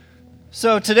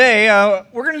So today,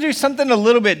 we're going to do something a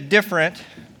little bit different.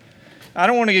 I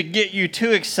don't want to get you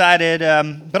too excited,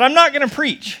 but I'm not going to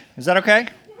preach. Is that okay?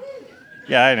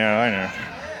 Yeah, I know.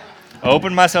 I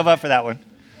opened myself up for that one.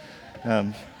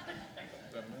 Can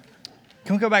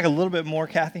we go back a little bit more,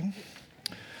 Kathy?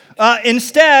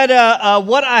 Instead,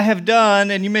 what I have done,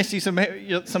 and you may see some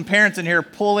parents in here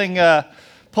pulling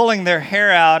their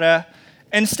hair out.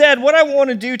 Instead, what I want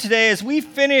to do today is we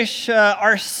finish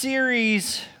our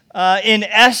series in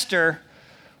Esther.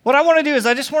 What I want to do is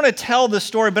I just want to tell the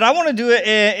story, but I want to do it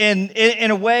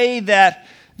in a way that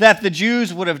the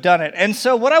Jews would have done it. And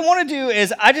so what I want to do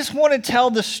is I just want to tell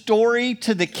the story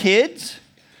to the kids,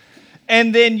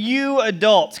 and then you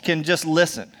adults can just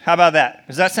listen. How about that?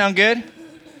 Does that sound good?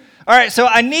 All right, so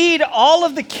I need all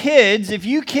of the kids, if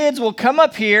you kids will come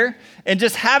up here and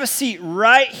just have a seat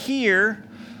right here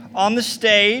on the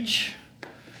stage.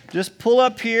 Just pull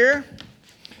up here.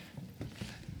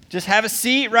 Just have a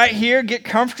seat right here. Get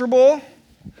comfortable.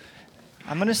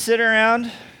 I'm going to sit around.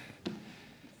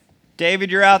 David,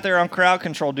 you're out there on crowd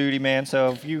control duty, man.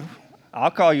 So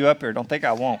I'll call you up here. Don't think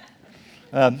I won't.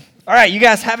 All right, you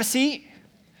guys have a seat.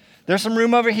 There's some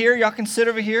room over here. Y'all can sit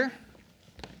over here.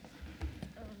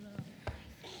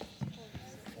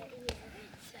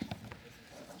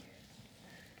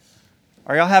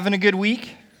 Are y'all having a good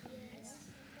week?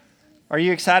 Are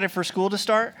you excited for school to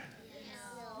start?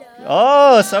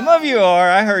 Oh, some of you are.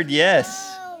 I heard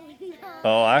yes.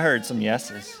 Oh, I heard some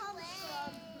yeses.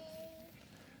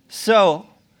 So,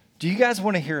 do you guys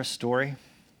want to hear a story?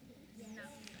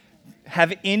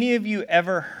 Have any of you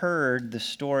ever heard the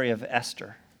story of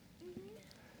Esther?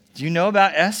 Do you know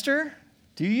about Esther?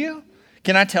 Do you?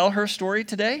 Can I tell her story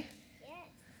today? Yes.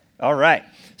 All right.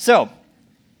 So,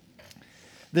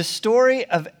 the story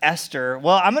of Esther,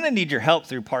 well, I'm going to need your help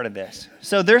through part of this.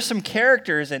 So there's some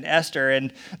characters in Esther,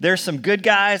 and there's some good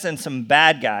guys and some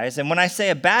bad guys. And when I say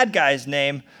a bad guy's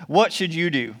name, what should you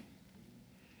do?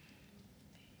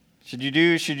 Should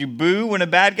you boo when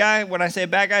I say a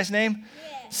bad guy's name?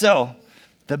 Yeah. So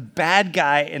the bad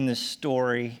guy in the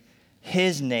story,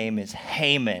 his name is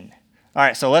Haman. All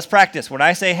right, so let's practice. When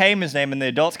I say Haman's name, and the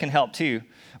adults can help too.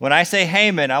 When I say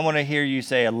Haman, I want to hear you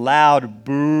say a loud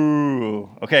boo.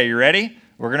 Okay, you ready?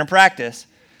 We're going to practice.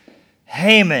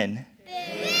 Haman. Boo.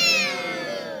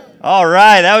 All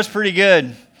right, that was pretty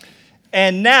good.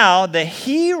 And now the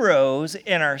hero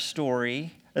in our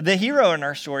story,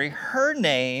 her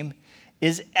name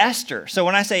is Esther. So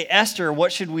when I say Esther,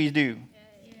 what should we do?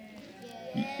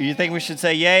 You think we should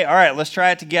say yay? All right, let's try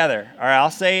it together. All right,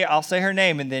 I'll say her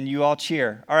name, and then you all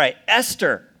cheer. All right,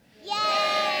 Esther. Yay!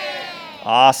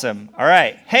 Awesome. All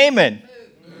right, Haman.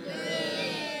 Boo.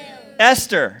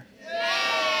 Esther. Yay!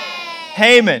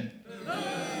 Haman.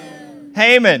 Boo.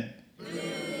 Haman. Boo.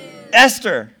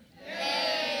 Esther.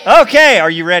 Yay! Okay, are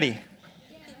you ready?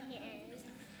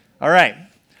 All right.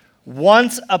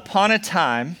 Once upon a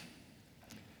time,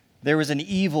 there was an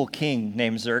evil king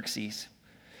named Xerxes.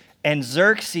 And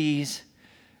Xerxes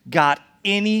got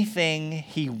anything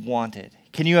he wanted.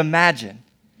 Can you imagine?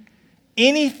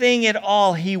 Anything at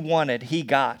all he wanted, he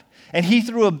got. And he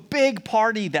threw a big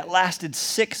party that lasted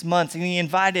 6 months, and he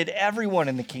invited everyone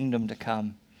in the kingdom to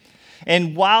come.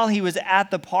 And while he was at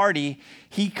the party,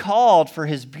 he called for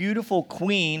his beautiful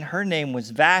queen, her name was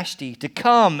Vashti, to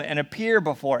come and appear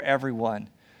before everyone.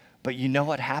 But you know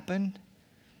what happened?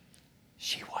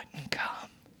 She wouldn't come.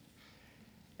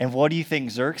 And what do you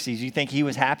think, Xerxes? You think he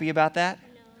was happy about that?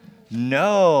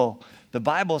 No. The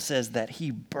Bible says that he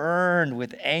burned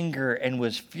with anger and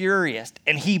was furious,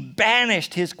 and he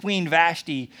banished his queen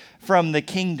Vashti from the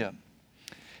kingdom.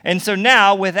 And so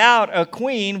now, without a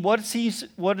queen, what does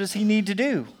he need to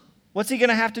do? What's he going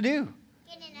to have to do?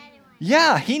 Get another one.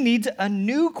 Yeah, he needs a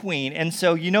new queen. And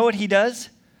so you know what he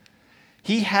does?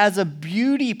 He has a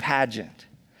beauty pageant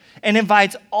and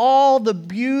invites all the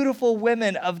beautiful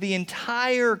women of the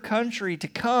entire country to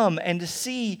come and to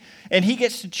see, and he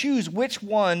gets to choose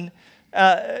one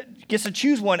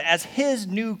as his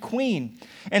new queen.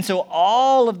 And so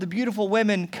all of the beautiful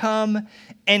women come,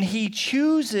 and he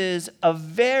chooses a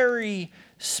very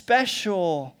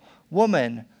special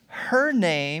woman. Her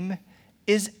name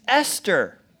is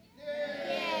Esther.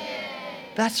 Yay.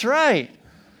 That's right.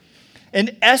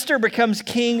 And Esther becomes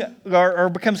king or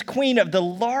becomes queen of the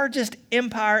largest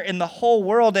empire in the whole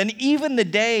world. And even the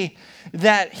day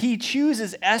that he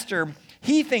chooses Esther,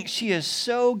 he thinks she is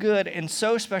so good and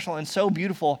so special and so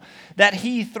beautiful that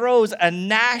he throws a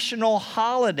national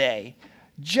holiday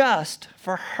just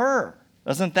for her.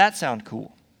 Doesn't that sound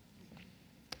cool?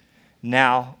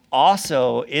 Now,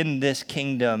 also in this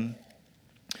kingdom,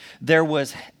 there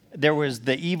was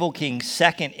the evil king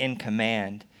second in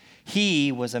command.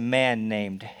 He was a man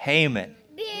named Haman.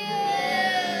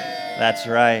 That's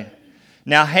right.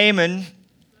 Now Haman,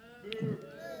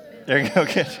 there you go,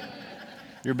 good.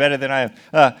 You're better than I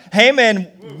am.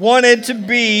 Haman wanted to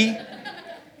be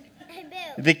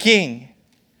the king.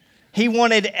 He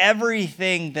wanted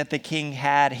everything that the king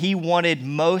had. He wanted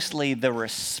mostly the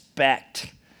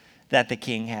respect that the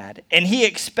king had. And he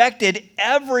expected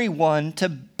everyone to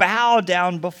bow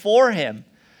down before him.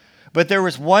 But there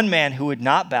was one man who would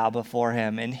not bow before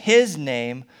him, and his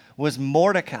name was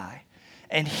Mordecai.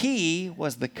 And he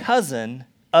was the cousin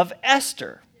of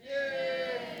Esther.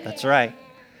 That's right.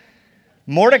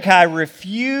 Mordecai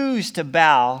refused to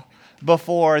bow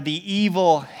before the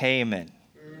evil Haman.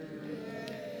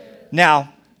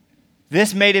 Now,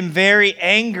 this made him very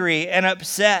angry and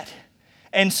upset.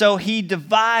 And so he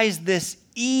devised this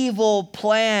evil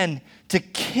plan to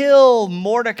kill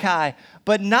Mordecai,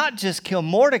 but not just kill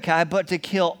Mordecai, but to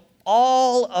kill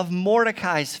all of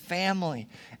Mordecai's family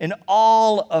and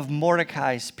all of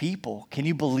Mordecai's people. Can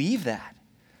you believe that?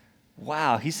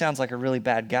 Wow, he sounds like a really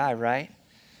bad guy, right?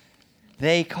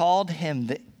 They called him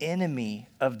the enemy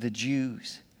of the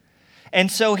Jews. And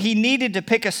so he needed to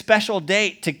pick a special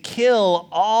date to kill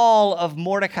all of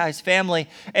Mordecai's family.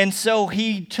 And so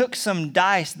he took some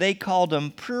dice. They called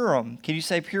them Purim. Can you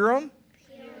say Purim?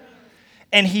 Purim.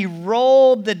 And he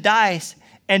rolled the dice.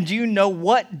 And do you know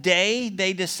what day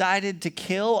they decided to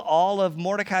kill all of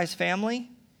Mordecai's family?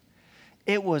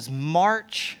 It was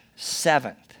March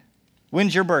 7th.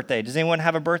 When's your birthday? Does anyone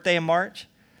have a birthday in March?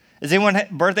 Is anyone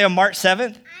have a birthday on March 7th? I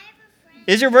have a friend.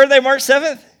 Is your birthday March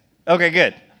 7th? Okay,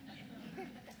 good.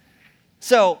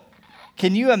 So,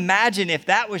 can you imagine if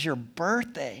that was your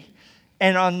birthday?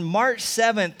 And on March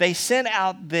 7th, they sent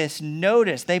out this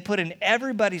notice. They put in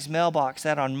everybody's mailbox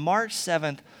that on March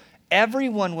 7th,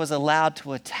 everyone was allowed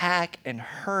to attack and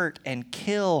hurt and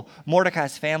kill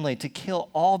Mordecai's family, to kill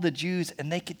all the Jews,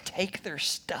 and they could take their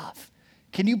stuff.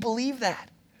 Can you believe that?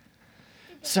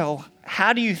 So,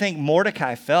 how do you think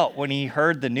Mordecai felt when he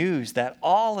heard the news that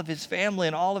all of his family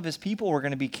and all of his people were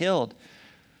going to be killed?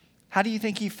 How do you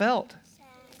think he felt?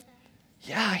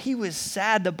 Yeah, he was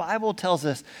sad. The Bible tells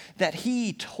us that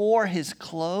he tore his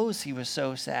clothes. He was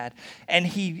so sad. And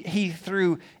he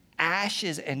threw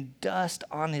ashes and dust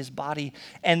on his body.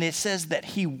 And it says that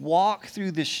he walked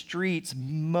through the streets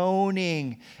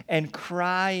moaning and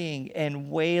crying and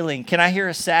wailing. Can I hear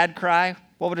a sad cry?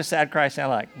 What would a sad cry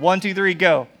sound like? 1, 2, 3,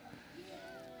 go.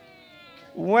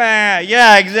 Wow.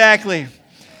 Yeah, exactly.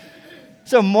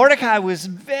 So Mordecai was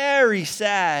very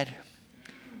sad.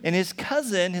 And his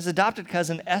cousin, his adopted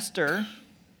cousin, Esther,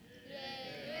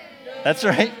 that's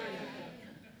right,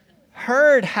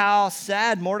 heard how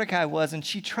sad Mordecai was, and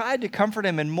she tried to comfort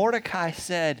him. And Mordecai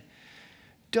said,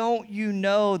 "Don't you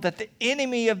know that the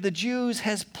enemy of the Jews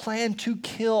has planned to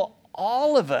kill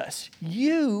all of us,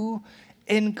 you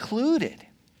included?"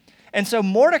 And so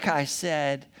Mordecai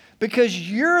said,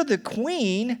 "Because you're the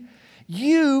queen,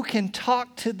 you can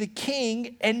talk to the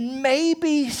king and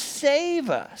maybe save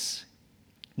us."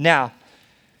 Now,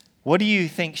 what do you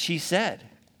think she said?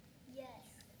 Yes.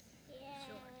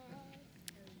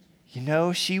 You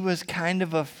know, she was kind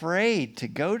of afraid to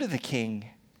go to the king,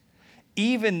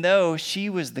 even though she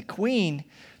was the queen,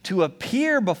 to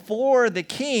appear before the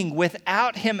king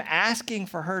without him asking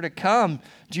for her to come.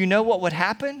 Do you know what would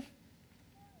happen?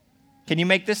 Can you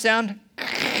make this sound?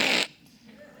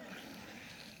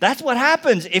 That's what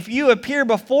happens if you appear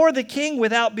before the king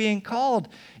without being called.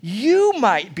 You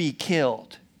might be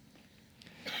killed.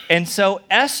 And so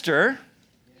Esther,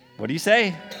 what do you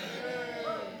say?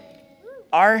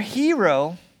 Our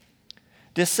hero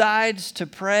decides to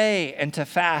pray and to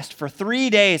fast for 3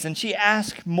 days, and she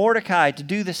asks Mordecai to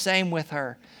do the same with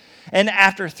her. And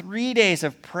after 3 days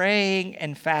of praying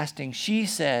and fasting, she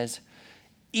says,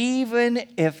 "Even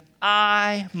if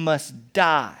I must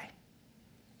die,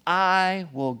 I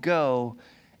will go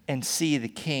and see the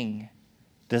king."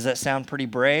 Does that sound pretty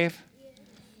brave?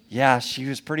 Yeah, she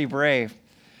was pretty brave.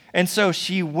 And so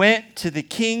she went to the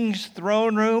king's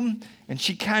throne room, and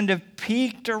she kind of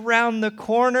peeked around the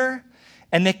corner,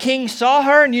 and the king saw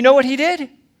her, and you know what he did?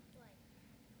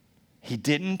 He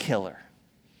didn't kill her,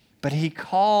 but he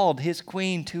called his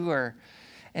queen to her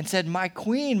and said, my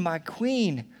queen,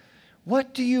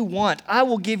 what do you want? I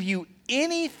will give you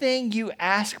anything you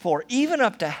ask for, even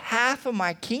up to half of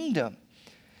my kingdom."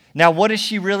 Now, what does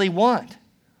she really want?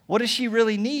 What does she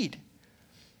really need?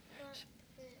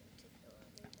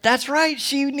 That's right.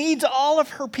 She needs all of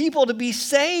her people to be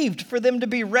saved, for them to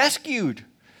be rescued.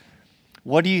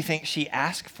 What do you think she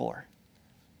asked for?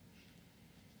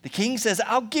 The king says,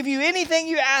 "I'll give you anything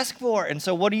you ask for." And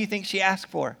so what do you think she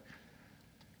asked for?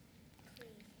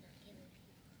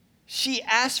 she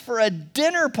asked for a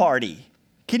dinner party.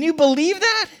 Can you believe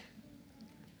that?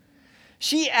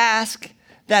 She asked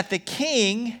that the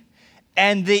king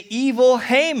and the evil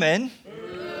Haman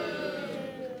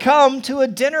come to a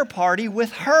dinner party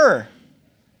with her.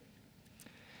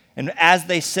 And as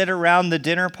they sit around the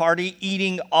dinner party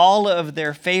eating all of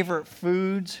their favorite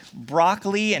foods,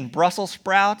 broccoli and Brussels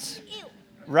sprouts,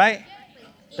 right?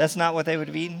 That's not what they would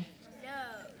have eaten?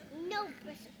 No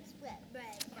Brussels bread.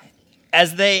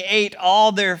 As they ate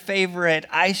all their favorite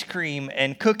ice cream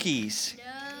and cookies.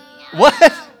 No. What?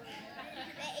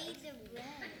 They ate the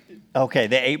bread. Okay,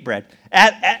 they ate bread.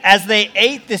 As they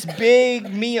ate this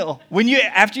big meal,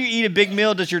 after you eat a big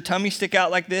meal, does your tummy stick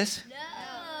out like this?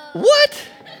 No. What?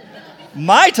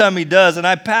 My tummy does, and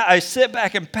I sit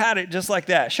back and pat it just like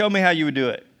that. Show me how you would do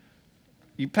it.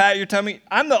 You pat your tummy.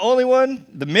 I'm the only one.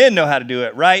 The men know how to do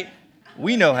it, right?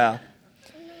 We know how.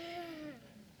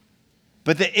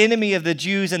 But the enemy of the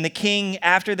Jews and the king,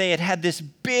 after they had this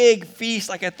big feast,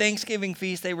 like a Thanksgiving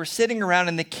feast, they were sitting around,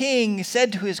 and the king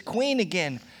said to his queen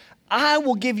again, I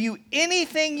will give you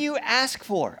anything you ask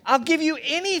for. I'll give you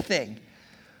anything.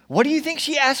 What do you think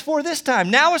she asked for this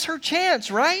time? Now is her chance,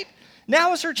 right?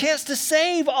 Now is her chance to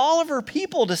save all of her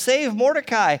people, to save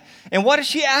Mordecai. And what does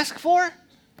she ask for?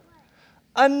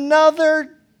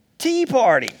 Another tea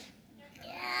party.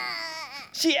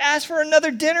 She asked for another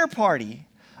dinner party,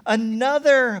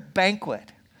 another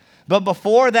banquet. But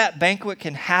before that banquet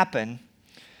can happen,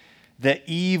 the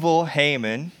evil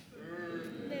Haman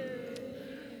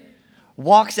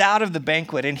walks out of the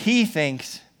banquet, and he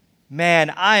thinks,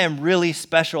 man, I am really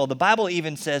special. The Bible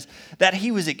even says that he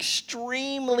was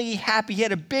extremely happy. He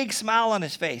had a big smile on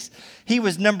his face. He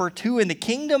was number 2 in the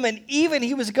kingdom, and even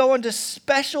he was going to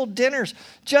special dinners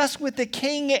just with the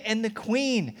king and the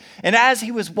queen. And as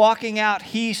he was walking out,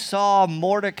 he saw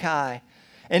Mordecai,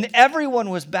 and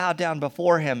everyone was bowed down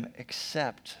before him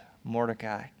except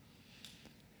Mordecai.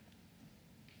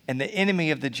 And the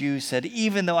enemy of the Jews said,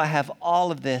 even though I have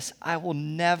all of this, I will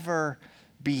never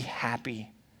be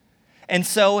happy. And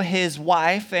so his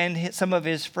wife and some of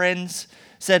his friends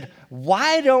said,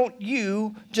 why don't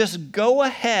you just go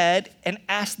ahead and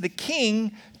ask the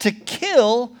king to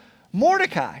kill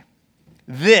Mordecai?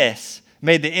 This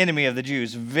made the enemy of the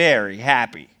Jews very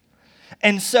happy.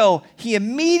 And so he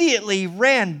immediately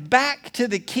ran back to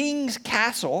the king's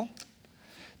castle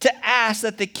to ask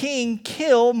that the king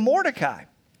kill Mordecai.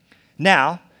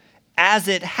 Now, as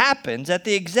it happens, at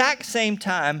the exact same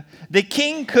time, the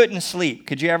king couldn't sleep.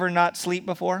 Could you ever not sleep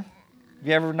before? Have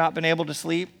you ever not been able to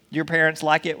sleep? Your parents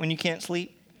like it when you can't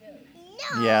sleep?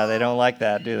 No. Yeah, they don't like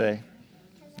that, do they?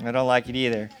 I don't like it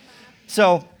either.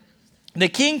 So the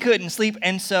king couldn't sleep,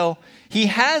 and so he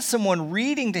has someone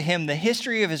reading to him the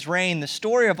history of his reign, the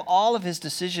story of all of his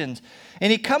decisions,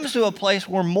 and he comes to a place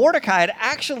where Mordecai had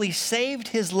actually saved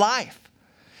his life.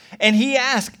 And he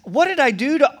asked, what did I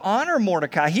do to honor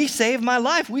Mordecai? He saved my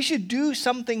life. We should do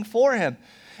something for him.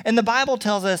 And the Bible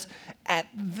tells us at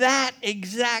that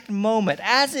exact moment,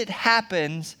 as it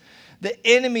happens, the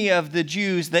enemy of the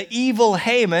Jews, the evil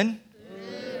Haman,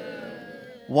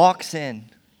 walks in.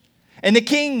 And the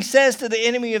king says to the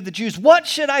enemy of the Jews, what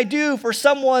should I do for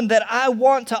someone that I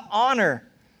want to honor?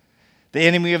 The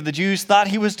enemy of the Jews thought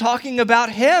he was talking about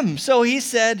him. So he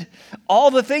said all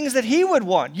the things that he would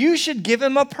want. You should give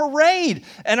him a parade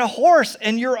and a horse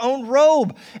and your own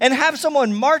robe and have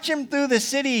someone march him through the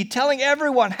city telling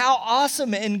everyone how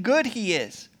awesome and good he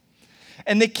is.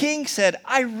 And the king said,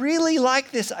 I really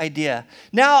like this idea.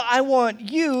 Now I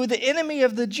want you, the enemy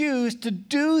of the Jews, to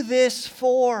do this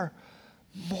for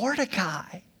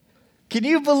Mordecai. Can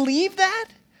you believe that?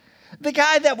 The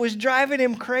guy that was driving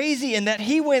him crazy and that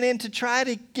he went in to try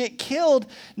to get killed,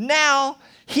 now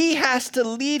he has to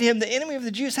lead him, the enemy of the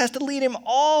Jews has to lead him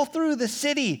all through the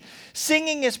city,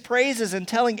 singing his praises and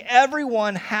telling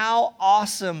everyone how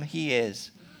awesome he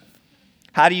is.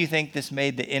 How do you think this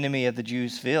made the enemy of the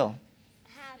Jews feel?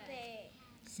 Happy.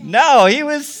 No, he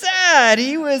was sad.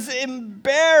 He was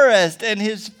embarrassed and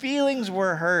his feelings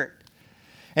were hurt.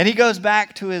 And he goes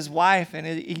back to his wife and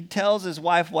he tells his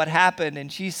wife what happened. And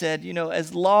she said, you know,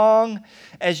 as long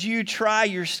as you try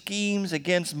your schemes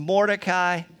against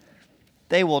Mordecai,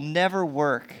 they will never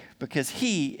work because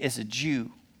he is a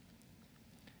Jew.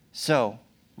 So,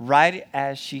 right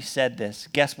as she said this,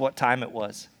 guess what time it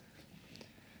was?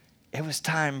 It was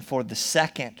time for the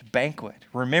second banquet.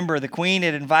 Remember, the queen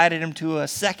had invited him to a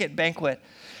second banquet.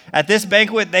 At this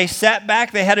banquet, they sat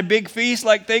back. They had a big feast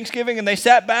like Thanksgiving, and they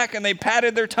sat back and they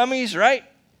patted their tummies, right?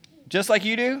 Just like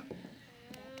you do.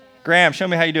 Graham, show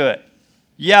me how you do it.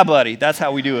 Yeah, buddy, that's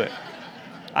how we do it.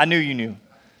 I knew you knew.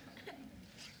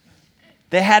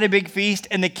 They had a big feast,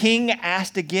 and the king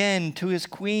asked again to his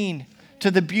queen,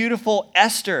 to the beautiful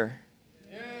Esther.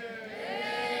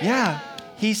 Yeah.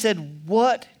 He said,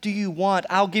 what do you want?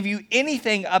 I'll give you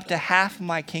anything up to half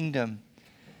my kingdom.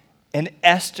 And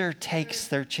Esther takes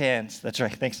their chance. That's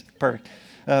right. Thanks. Perfect.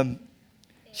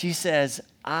 She says,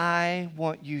 I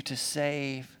want you to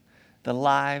save the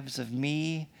lives of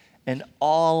me and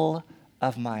all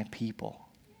of my people.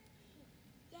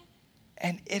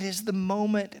 And it is the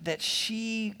moment that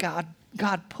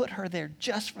God put her there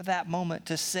just for that moment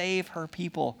to save her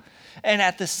people. And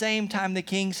at the same time, the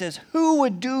king says, who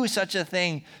would do such a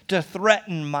thing to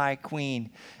threaten my queen?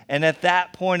 And at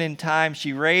that point in time,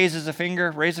 she raises a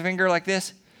finger like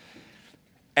this,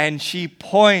 and she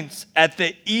points at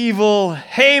the evil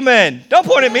Haman. Don't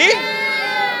point at me.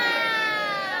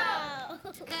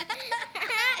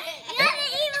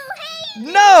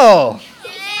 No.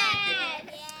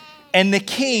 And the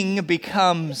king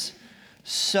becomes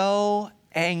so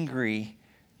angry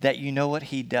that you know what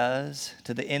he does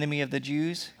to the enemy of the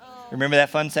Jews? Remember that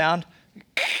fun sound?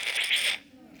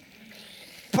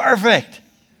 Perfect.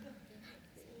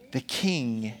 The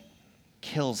king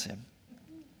kills him.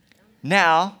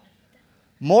 Now,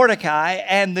 Mordecai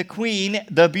and the queen,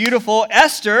 the beautiful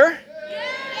Esther,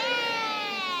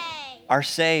 are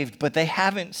saved, but they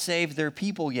haven't saved their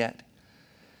people yet.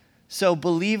 So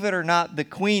believe it or not, the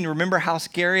queen, remember how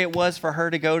scary it was for her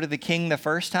to go to the king the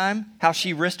first time? How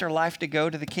she risked her life to go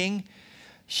to the king?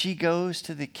 She goes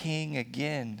to the king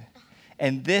again.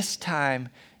 And this time,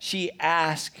 she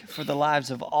asks for the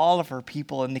lives of all of her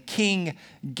people. And the king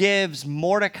gives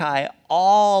Mordecai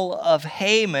all of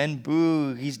Haman.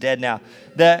 Boo, he's dead now.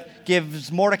 That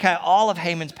gives Mordecai all of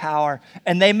Haman's power.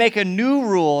 And they make a new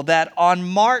rule that on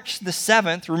March the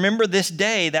 7th, remember this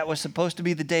day that was supposed to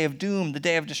be the day of doom, the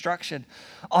day of destruction.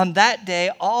 On that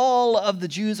day, all of the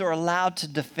Jews are allowed to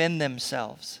defend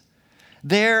themselves.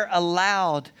 They're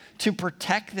allowed to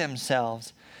protect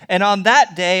themselves. And on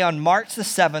that day, on March the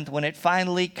 7th, when it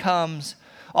finally comes,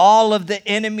 all of the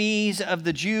enemies of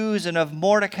the Jews and of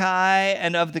Mordecai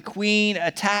and of the queen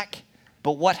attack.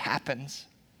 But what happens?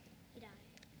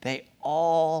 They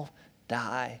all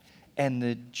die. And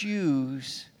the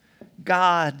Jews,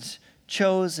 God's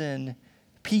chosen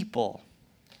people,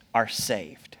 are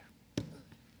saved.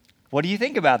 What do you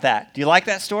think about that? Do you like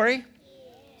that story?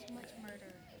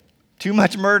 Too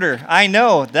much murder. I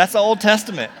know. That's the Old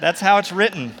Testament. That's how it's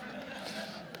written.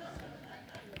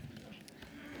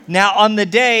 Now, on the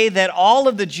day that all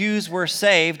of the Jews were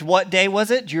saved, what day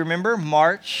was it? Do you remember?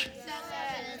 March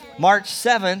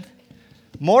 7th.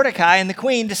 Mordecai and the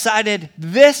queen decided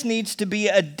this needs to be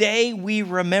a day we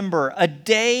remember, a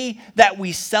day that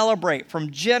we celebrate from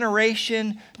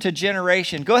generation to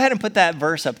generation. Go ahead and put that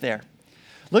verse up there.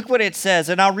 Look what it says,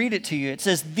 and I'll read it to you. It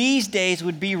says, these days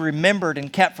would be remembered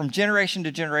and kept from generation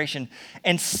to generation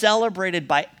and celebrated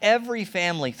by every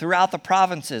family throughout the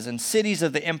provinces and cities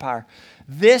of the empire.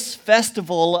 This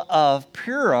festival of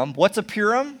Purim, what's a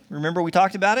Purim? Remember we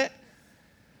talked about it?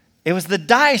 It was the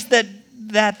dice that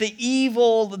the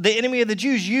enemy of the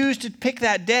Jews used to pick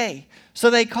that day. So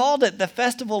they called it the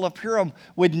festival of Purim,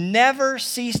 would never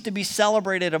cease to be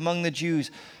celebrated among the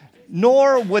Jews,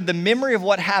 nor would the memory of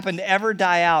what happened ever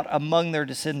die out among their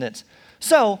descendants.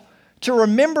 So, to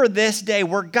remember this day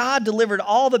where God delivered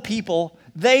all the people,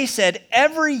 they said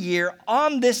every year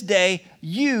on this day,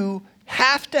 you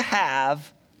have to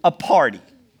have a party.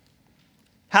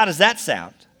 How does that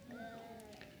sound?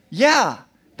 Yeah,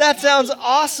 that sounds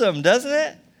awesome, doesn't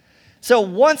it? So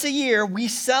once a year, we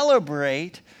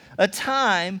celebrate a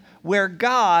time where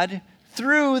God,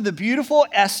 through the beautiful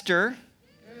Esther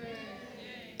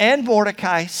and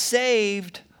Mordecai,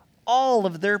 saved all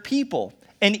of their people.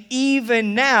 And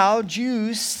even now,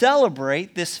 Jews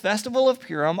celebrate this festival of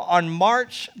Purim on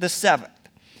March the 7th.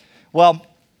 Well,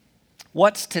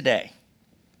 what's today?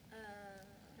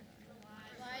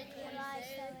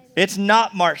 It's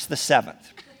not March the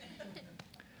 7th.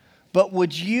 But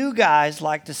would you guys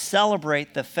like to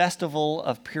celebrate the festival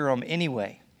of Purim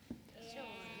anyway?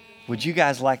 Would you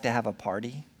guys like to have a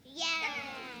party? Yeah.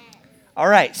 All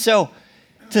right, so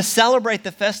to celebrate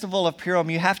the festival of Purim,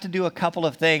 you have to do a couple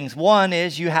of things. One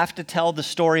is you have to tell the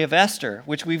story of Esther,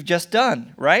 which we've just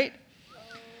done, right?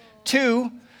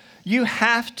 Two, you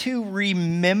have to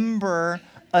remember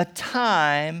a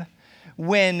time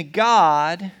when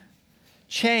God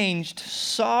changed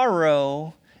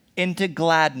sorrow into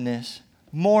gladness,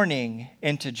 mourning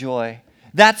into joy.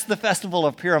 That's the festival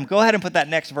of Purim. Go ahead and put that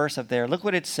next verse up there. Look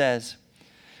what it says.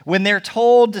 When they're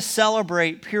told to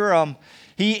celebrate Purim,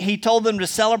 He told them to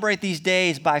celebrate these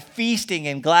days by feasting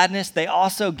and gladness. They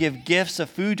also give gifts of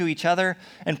food to each other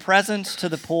and presents to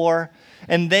the poor.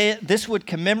 And this would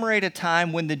commemorate a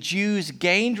time when the Jews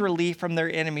gained relief from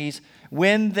their enemies,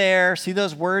 when their, see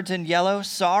those words in yellow?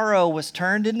 Sorrow was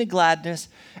turned into gladness,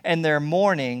 and their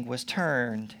mourning was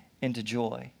turned into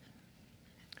joy.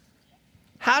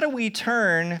 How do we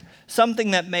turn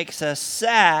something that makes us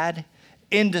sad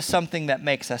into something that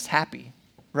makes us happy,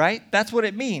 right? That's what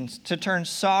it means to turn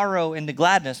sorrow into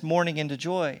gladness, mourning into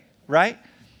joy, right?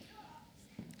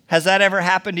 Has that ever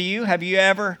happened to you? Have you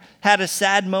ever had a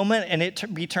sad moment and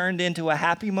it be turned into a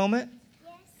happy moment?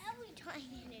 Yes, every time.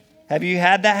 Have you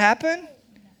had that happen?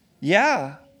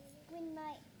 Yeah. When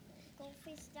my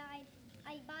goldfish died,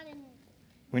 I bought a new.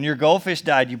 When your goldfish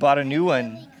died, you bought a new I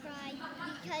one. really cried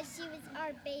because she was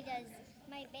my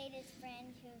beta's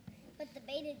friend but the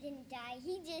beta didn't die.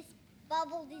 He just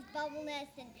bubbled his bubble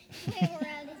nest and swam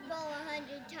around his bowl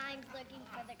 100 times looking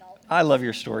for the goldfish. I love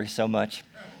your story so much.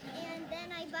 And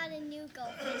then I bought a new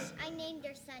goldfish. I named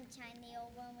her Sunshine. The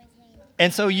old one was named.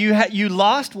 And so you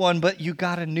lost one, but you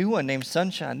got a new one named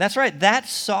Sunshine. That's right.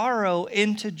 That's sorrow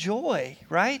into joy,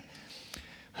 right?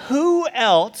 Who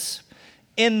else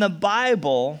in the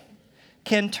Bible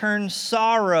can turn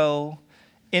sorrow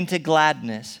into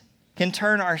gladness, can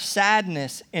turn our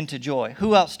sadness into joy?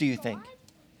 Who else do you think?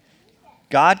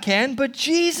 God can, but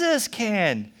Jesus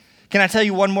can. Can I tell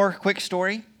you one more quick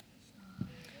story?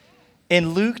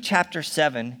 In Luke chapter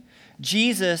 7,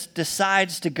 Jesus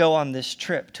decides to go on this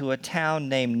trip to a town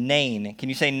named Nain. Can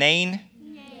you say Nain?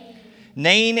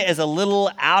 Nain is a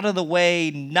little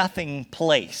out-of-the-way nothing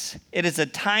place. It is a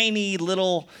tiny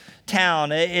little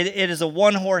town. It is a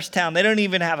one-horse town. They don't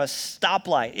even have a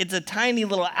stoplight. It's a tiny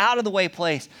little out-of-the-way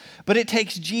place. But it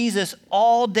takes Jesus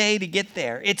all day to get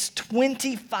there. It's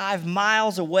 25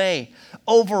 miles away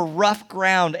over rough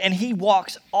ground, and he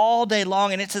walks all day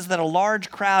long, and it says that a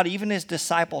large crowd, even his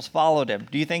disciples, followed him.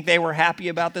 Do you think they were happy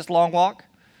about this long walk?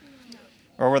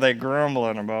 Or were they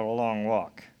grumbling about a long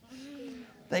walk?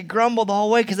 They grumbled the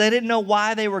whole way because they didn't know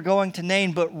why they were going to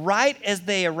Nain. But right as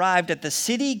they arrived at the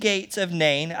city gates of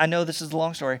Nain, I know this is a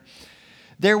long story,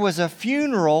 there was a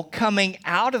funeral coming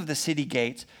out of the city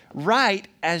gates right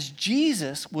as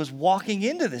Jesus was walking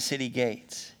into the city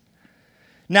gates.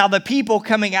 Now, the people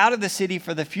coming out of the city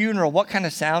for the funeral, what kind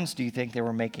of sounds do you think they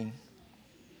were making?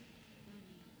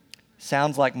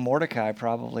 Sounds like Mordecai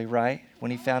probably, right?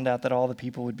 When he found out that all the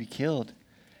people would be killed.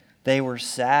 They were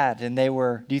sad, and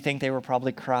do you think they were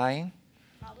probably crying?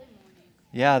 Probably mourning.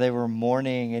 Yeah, they were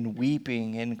mourning and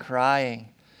weeping and crying.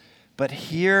 But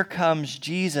here comes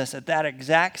Jesus at that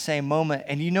exact same moment.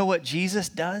 And you know what Jesus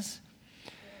does?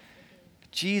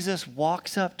 Jesus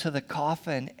walks up to the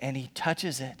coffin and he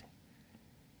touches it.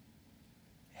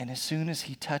 And as soon as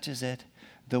he touches it,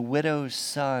 the widow's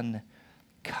son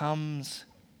comes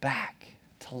back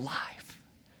to life.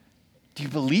 Do you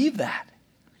believe that?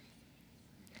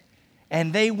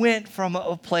 And they went from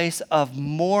a place of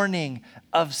mourning,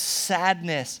 of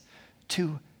sadness,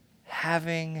 to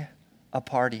having a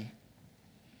party.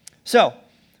 So,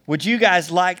 would you guys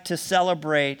like to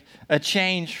celebrate a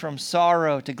change from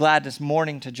sorrow to gladness,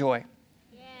 mourning to joy?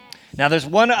 Yes. Now, there's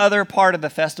one other part of the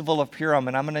Festival of Purim,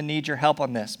 and I'm going to need your help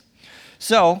on this.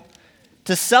 So,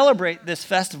 to celebrate this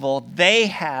festival, they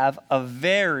have a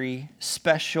very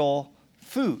special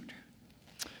food.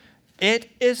 It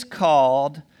is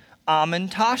called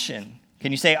Amantashen.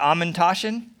 Can you say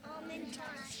Amantashen?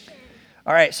 Amantashen.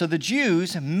 All right, so the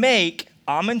Jews make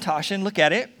Amantashen. Look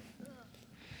at it.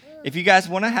 If you guys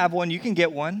want to have one, you can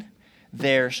get one.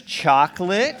 There's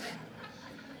chocolate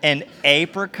and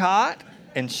apricot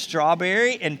and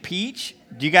strawberry and peach.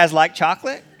 Do you guys like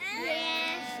chocolate?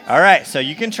 Yes. All right, so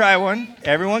you can try one.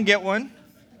 Everyone get one.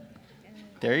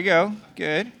 There you go.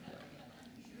 Good.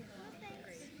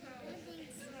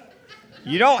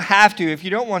 You don't have to. If you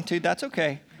don't want to, that's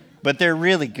okay. But they're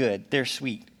really good. They're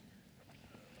sweet.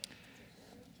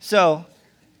 So,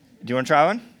 do you want to try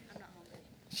one?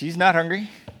 She's not hungry.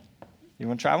 You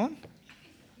want to try one?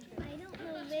 I don't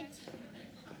know which.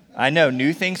 I know,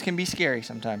 new things can be scary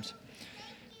sometimes.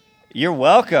 You're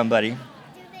welcome, buddy. Do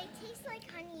they taste like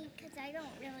honey? Because I don't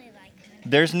really like honey.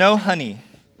 There's no honey.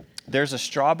 There's a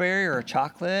strawberry or a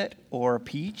chocolate or a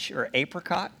peach or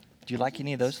apricot. Do you like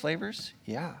any of those flavors?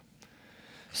 Yeah.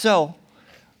 So,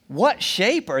 what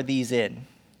shape are these in?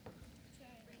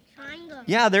 Triangle.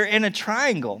 Yeah, they're in a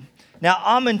triangle. Now,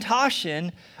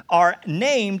 Amantashen are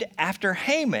named after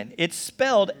Haman. It's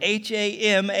spelled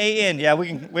Haman. Yeah,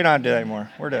 we don't have to do that anymore.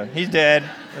 We're done. He's dead.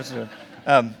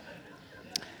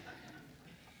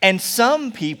 And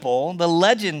some people, the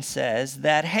legend says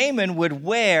that Haman would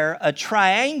wear a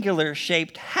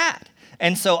triangular-shaped hat.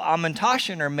 And so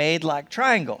Amantashen are made like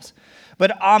triangles.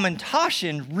 But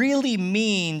Amantashen really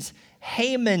means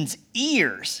Haman's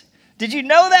ears. Did you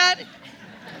know that?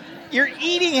 You're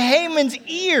eating Haman's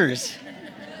ears.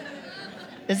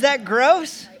 Is that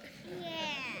gross? Yeah.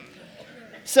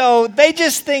 So they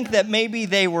just think that maybe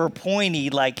they were pointy,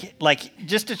 like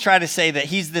just to try to say that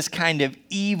he's this kind of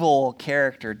evil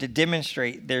character, to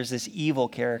demonstrate there's this evil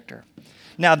character.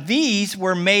 Now, these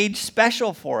were made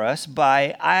special for us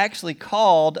by, I actually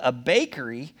called a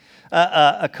bakery,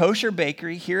 a kosher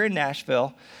bakery here in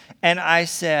Nashville, and I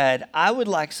said, I would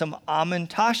like some almond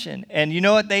tashin. And you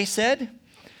know what they said?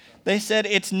 They said,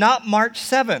 it's not March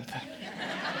 7th.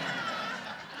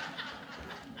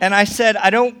 And I said, I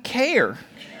don't care,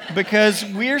 because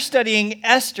we're studying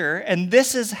Esther, and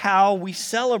this is how we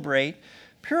celebrate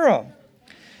Purim.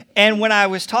 And when I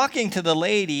was talking to the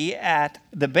lady at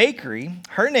the bakery,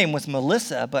 her name was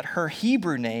Melissa, but her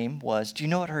Hebrew name was, do you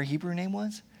know what her Hebrew name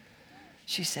was?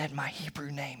 She said, my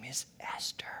Hebrew name is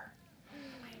Esther.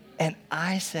 And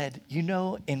I said, you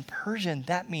know, in Persian,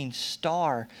 that means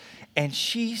star. And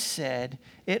she said,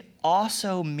 it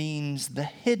also means the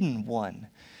hidden one,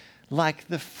 like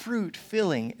the fruit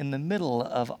filling in the middle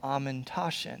of almond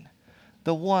tashin,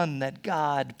 the one that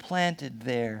God planted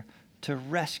there to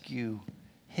rescue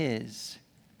his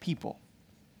people.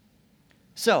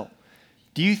 So,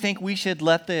 do you think we should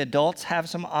let the adults have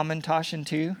some almond tashin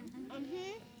too?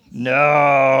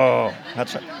 No.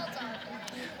 That's right.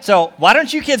 So, why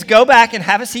don't you kids go back and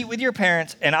have a seat with your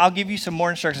parents, and I'll give you some more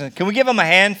instructions. Can we give them a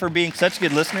hand for being such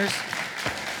good listeners?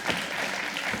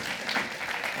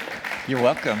 You're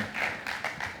welcome.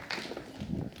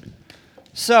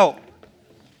 So,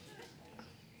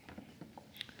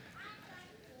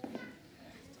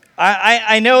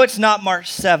 I know it's not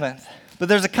March 7th, but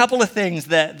there's a couple of things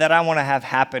that I want to have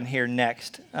happen here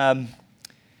next.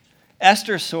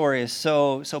 Esther's story is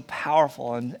so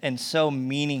powerful and so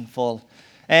meaningful.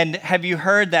 And have you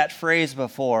heard that phrase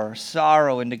before?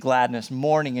 Sorrow into gladness,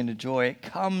 mourning into joy. It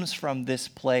comes from this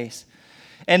place.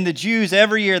 And the Jews,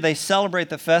 every year, they celebrate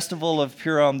the festival of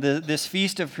Purim, this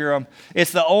feast of Purim.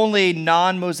 It's the only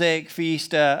non-Mosaic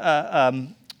feast,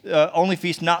 only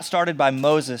feast not started by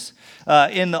Moses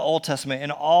in the Old Testament,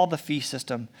 in all the feast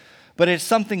system. But it's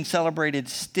something celebrated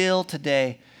still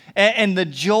today. And the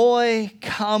joy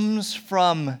comes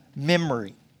from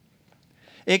memory.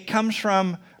 It comes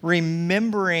from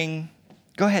remembering.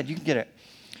 Go ahead, you can get it.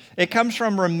 It comes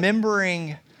from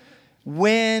remembering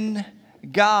when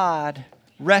God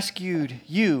rescued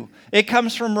you. It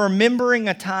comes from remembering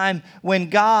a time when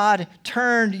God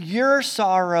turned your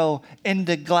sorrow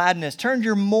into gladness, turned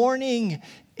your mourning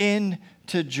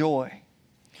into joy.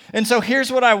 And so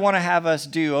here's what I want to have us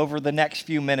do over the next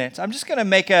few minutes. I'm just going to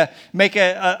make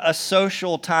a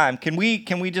social time. Can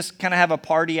we just kind of have a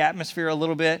party atmosphere a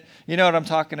little bit? You know what I'm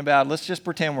talking about. Let's just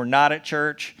pretend we're not at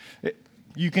church.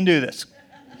 You can do this.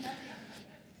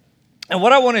 And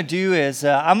what I want to do is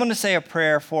I'm going to say a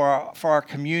prayer for our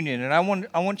communion, and I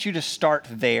want you to start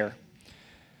there,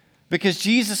 because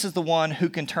Jesus is the one who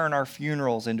can turn our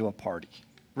funerals into a party,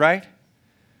 right?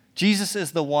 Jesus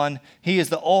is the one, he is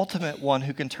the ultimate one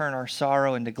who can turn our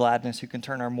sorrow into gladness, who can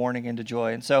turn our mourning into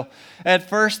joy. And so the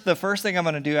first thing I'm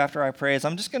going to do after I pray is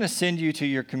I'm just going to send you to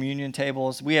your communion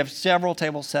tables. We have several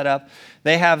tables set up.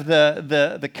 They have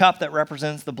the cup that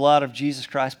represents the blood of Jesus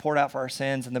Christ poured out for our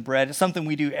sins, and the bread. It's something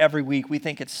we do every week. We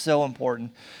think it's so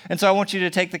important. And so I want you to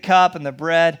take the cup and the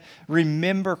bread,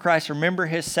 remember Christ, remember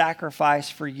his sacrifice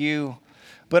for you.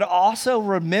 But also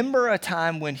remember a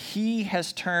time when he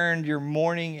has turned your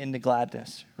mourning into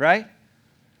gladness, right?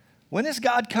 When has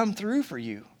God come through for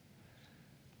you?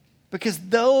 Because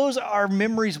those are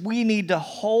memories we need to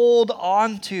hold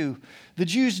on to. The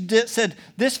Jews said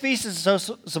this feast is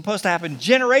supposed to happen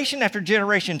generation after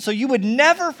generation, so you would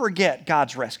never forget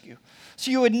God's rescue.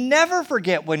 So you would never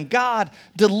forget when God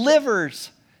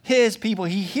delivers his people.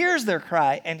 He hears their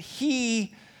cry and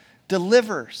he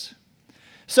delivers.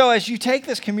 So as you take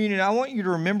this communion, I want you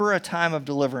to remember a time of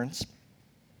deliverance,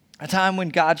 a time when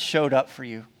God showed up for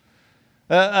you,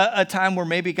 a time where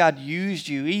maybe God used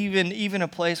you, even a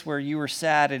place where you were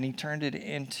sad and he turned it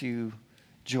into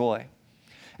joy.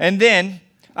 And then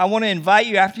I want to invite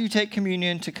you, after you take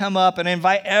communion, to come up and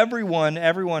invite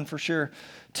everyone for sure,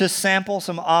 to sample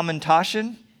some almond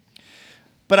tashin.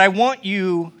 But I want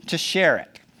you to share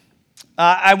it.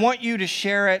 I want you to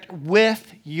share it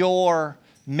with your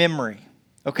memory.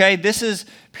 Okay,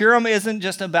 Purim isn't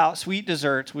just about sweet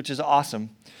desserts, which is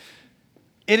awesome.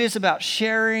 It is about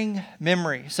sharing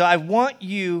memory. So I want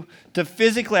you to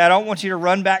physically, I don't want you to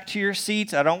run back to your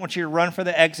seats. I don't want you to run for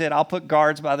the exit. I'll put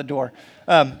guards by the door.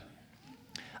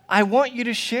 I want you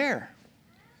to share.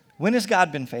 When has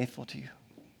God been faithful to you?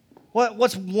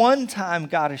 What's one time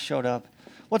God has showed up?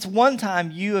 What's one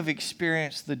time you have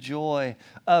experienced the joy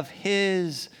of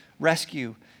his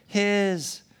rescue,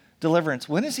 his deliverance?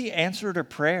 When has he answered a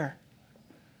prayer?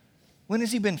 When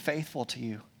has he been faithful to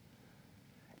you?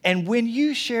 And when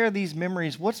you share these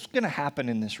memories, what's going to happen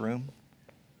in this room?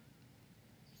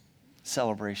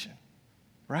 Celebration,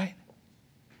 right?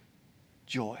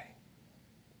 Joy.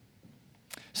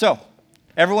 So,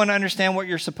 everyone understand what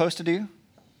you're supposed to do?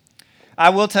 I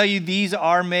will tell you, these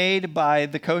are made by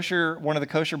one of the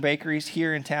kosher bakeries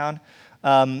here in town.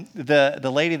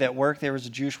 The lady that worked there was a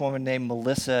Jewish woman named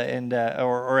Melissa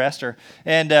or Esther,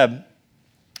 and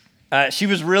she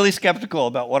was really skeptical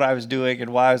about what I was doing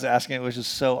and why I was asking. It was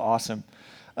just so awesome.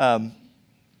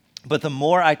 But the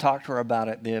more I talked to her about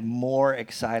it, the more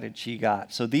excited she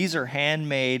got. So these are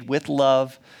handmade with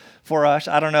love for us.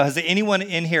 I don't know, has anyone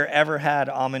in here ever had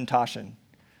almond tashin?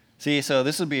 See, so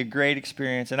this will be a great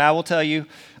experience. And I will tell you,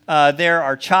 there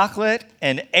are chocolate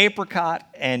and apricot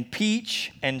and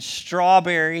peach and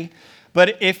strawberry.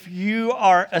 But if you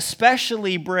are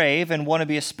especially brave and want to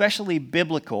be especially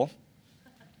biblical,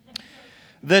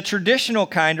 the traditional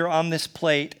kind are on this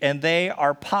plate, and they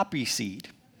are poppy seed.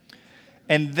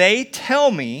 And they tell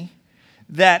me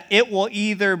that it will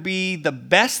either be the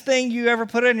best thing you ever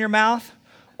put in your mouth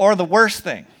or the worst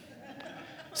thing.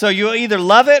 So you'll either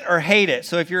love it or hate it.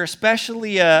 So if you're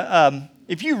especially,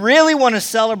 if you really want to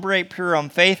celebrate Purim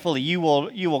faithfully, you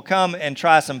will come and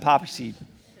try some poppy seed.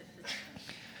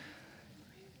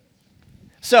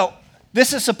 So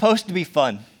this is supposed to be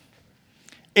fun.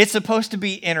 It's supposed to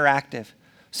be interactive.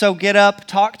 So get up,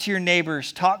 talk to your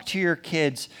neighbors, talk to your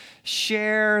kids,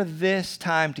 share this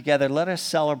time together. Let us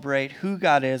celebrate who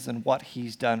God is and what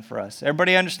he's done for us.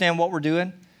 Everybody understand what we're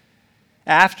doing?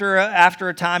 After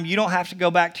a time, you don't have to go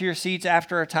back to your seats.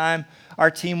 After a time, our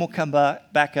team will come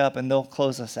back up and they'll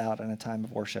close us out in a time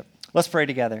of worship. Let's pray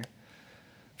together.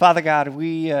 Father God,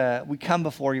 we come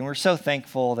before you and we're so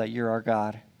thankful that you're our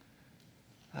God.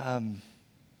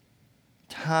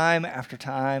 Time after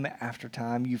time after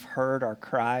time, you've heard our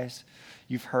cries,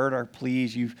 you've heard our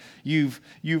pleas,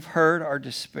 you've heard our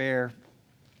despair,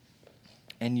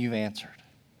 and you've answered.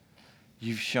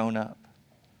 You've shown up.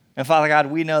 And Father God,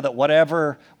 we know that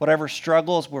whatever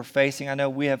struggles we're facing, I know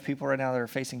we have people right now that are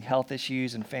facing health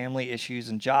issues and family issues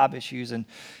and job issues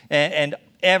and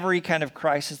every kind of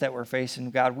crisis that we're facing,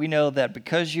 God, we know that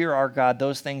because you're our God,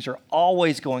 those things are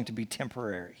always going to be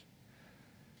temporary.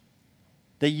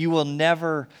 That you will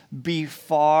never be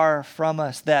far from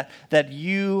us, that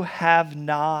you have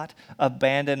not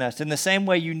abandoned us. In the same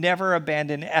way you never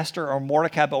abandoned Esther or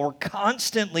Mordecai, but we're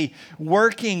constantly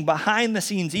working behind the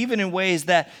scenes, even in ways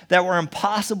that were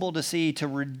impossible to see, to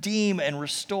redeem and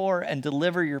restore and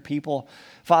deliver your people.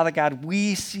 Father God,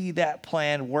 we see that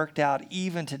plan worked out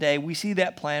even today. We see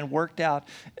that plan worked out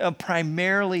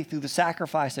primarily through the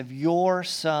sacrifice of your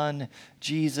Son,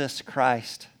 Jesus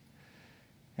Christ.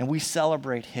 And we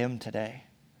celebrate him today.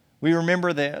 We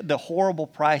remember the horrible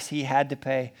price he had to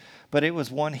pay, but it was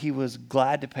one he was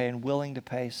glad to pay and willing to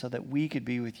pay so that we could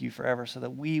be with you forever, so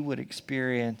that we would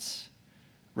experience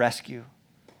rescue.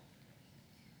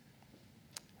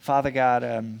 Father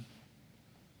God,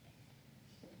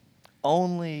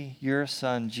 only your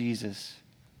Son, Jesus,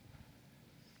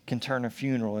 can turn a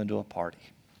funeral into a party.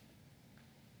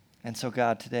 And so,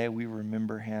 God, today we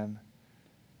remember him.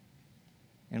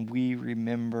 And we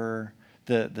remember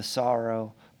the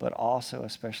sorrow, but also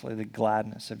especially the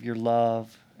gladness of your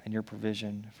love and your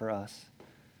provision for us.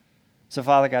 So,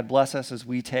 Father God, bless us as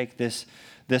we take this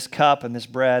cup and this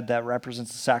bread that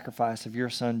represents the sacrifice of your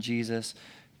Son, Jesus,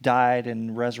 died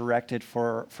and resurrected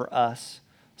for us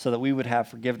so that we would have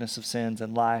forgiveness of sins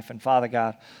and life. And, Father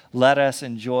God, let us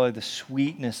enjoy the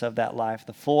sweetness of that life,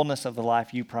 the fullness of the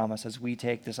life you promise as we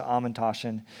take this almond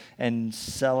tashin and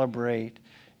celebrate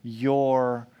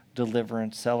your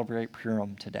deliverance, celebrate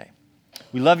Purim today.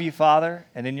 We love you, Father,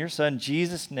 and in your Son,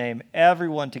 Jesus' name,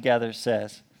 everyone together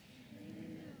says,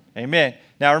 Amen.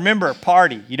 Now remember,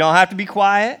 party. You don't have to be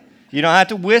quiet. You don't have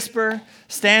to whisper.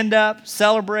 Stand up,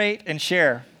 celebrate, and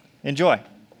share. Enjoy.